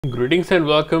Greetings and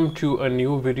welcome to a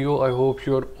new video. I hope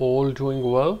you're all doing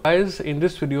well. Guys, in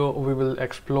this video we will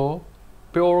explore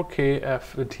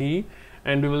PureKFD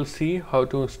and we will see how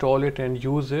to install it and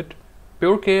use it.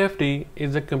 PureKFD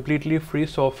is a completely free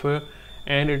software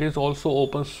and it is also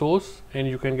open source, and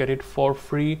you can get it for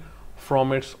free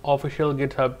from its official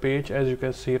GitHub page, as you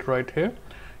can see it right here.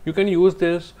 You can use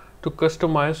this to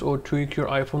customize or tweak your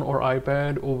iPhone or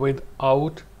iPad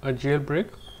without a jailbreak.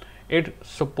 It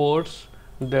supports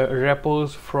the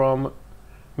repos from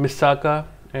Misaka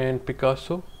and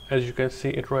Picasso, as you can see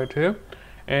it right here,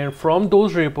 and from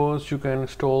those repos you can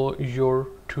install your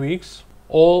tweaks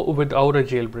all without a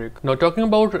jailbreak. Now, talking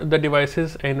about the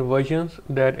devices and versions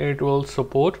that it will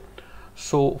support,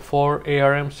 so for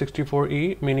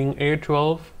ARM64E, meaning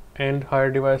A12 and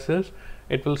higher devices,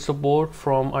 it will support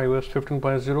from iOS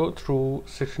 15.0 through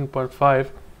 16.5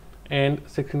 and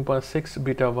 16.6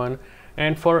 beta 1,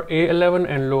 and for A11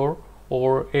 and lower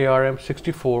or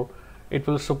ARM64, it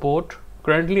will support,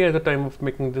 currently at the time of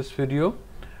making this video,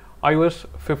 iOS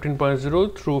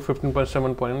 15.0 through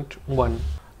 15.7.1.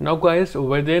 Now guys,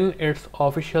 within its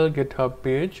official GitHub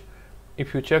page,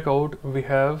 if you check out, we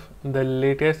have the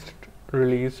latest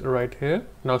release right here.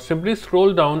 Now simply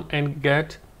scroll down and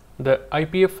get the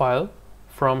IPA file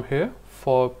from here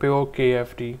for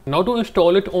PureKFD. Now to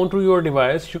install it onto your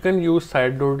device, you can use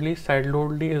Sideloadly.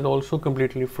 Sideloadly is also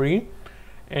completely free,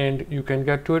 and you can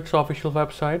get to its official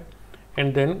website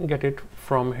and then get it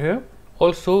from here.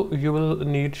 Also, you will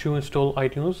need to install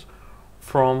iTunes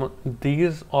from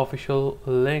these official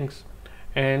links,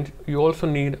 and you also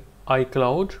need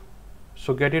iCloud,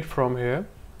 so get it from here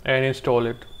and install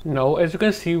it. Now, as you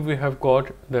can see, we have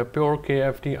got the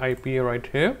PureKFD IPA right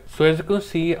here. So as you can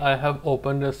see, I have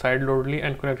opened the Sideloadly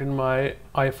and connected my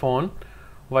iPhone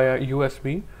via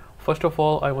USB. First of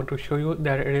all, I want to show you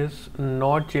that it is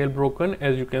not jailbroken,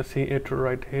 as you can see it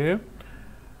right here.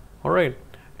 Alright,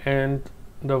 and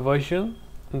the version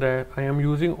that I am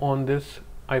using on this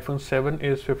iPhone 7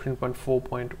 is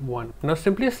 15.4.1. Now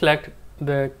simply select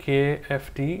the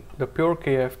KFD, the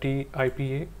PureKFD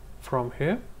IPA from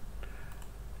here,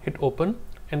 hit open,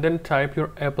 and then type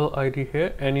your Apple ID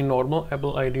here. Any normal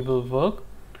Apple ID will work.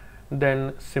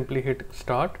 Then simply hit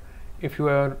start. If you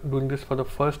are doing this for the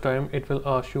first time, it will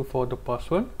ask you for the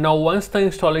password. Now once the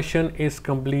installation is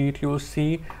complete, you will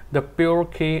see the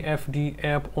PureKFD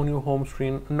app on your home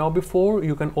screen. Now before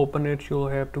you can open it, you'll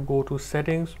have to go to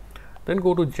settings, then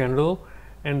go to general,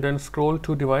 and then scroll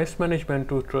to device management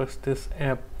to trust this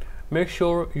app. Make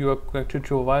sure you are connected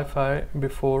to Wi-Fi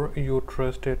before you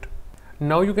trust it.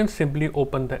 Now you can simply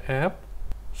open the app.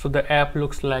 So the app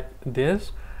looks like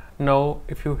this. Now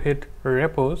if you hit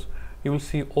repos, you will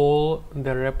see all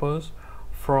the repos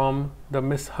from the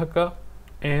Misaka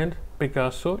and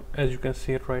Picasso, as you can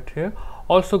see it right here.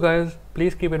 Also guys,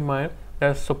 please keep in mind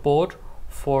that support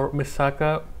for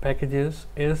Misaka packages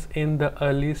is in the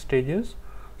early stages.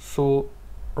 So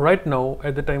right now,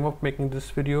 at the time of making this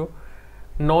video,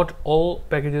 not all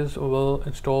packages will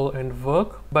install and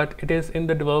work, but it is in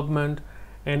the development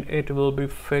and it will be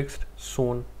fixed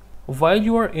soon. While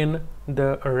you are in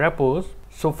the repos,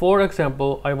 so for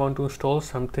example, I want to install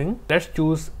something. Let's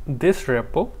choose this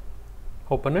repo,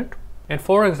 open it, and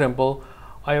for example,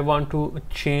 I want to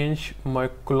change my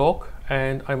clock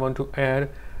and I want to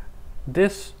add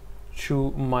this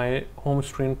to my home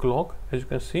screen clock. As you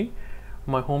can see,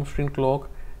 my home screen clock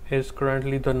is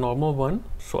currently the normal one,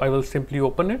 so I will simply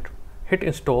open it, hit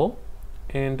install,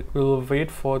 and we will wait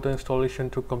for the installation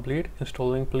to complete.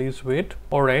 Installing, please wait.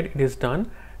 Alright, it is done.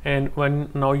 And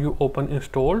when now you open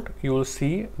installed, you will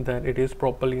see that it is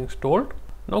properly installed.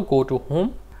 Now go to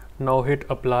home, now hit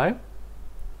apply,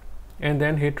 and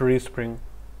then hit respring.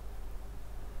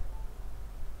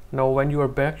 Now when you are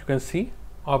back, you can see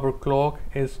our clock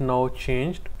is now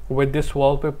changed with this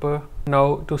wallpaper.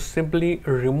 Now to simply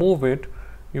remove it,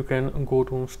 you can go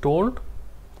to installed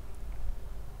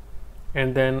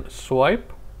and then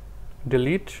swipe,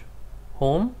 delete,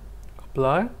 home,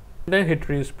 apply, then hit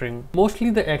respring.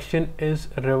 Mostly the action is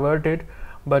reverted,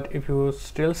 but if you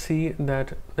still see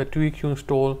that the tweak you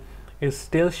install is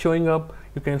still showing up,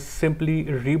 you can simply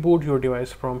reboot your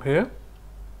device from here.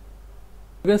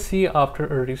 You can see after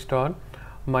a restart,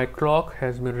 my clock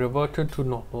has been reverted to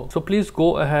normal. So please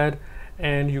go ahead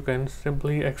and you can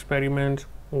simply experiment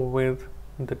with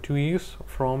the tweaks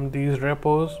from these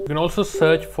repos. You can also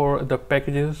search for the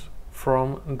packages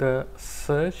from the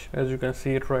search, as you can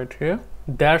see it right here.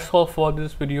 That's all for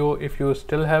this video. If you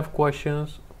still have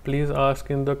questions, please ask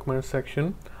in the comment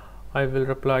section. I will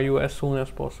reply you as soon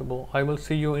as possible. I will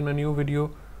see you in a new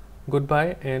video.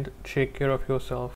 Goodbye and take care of yourself.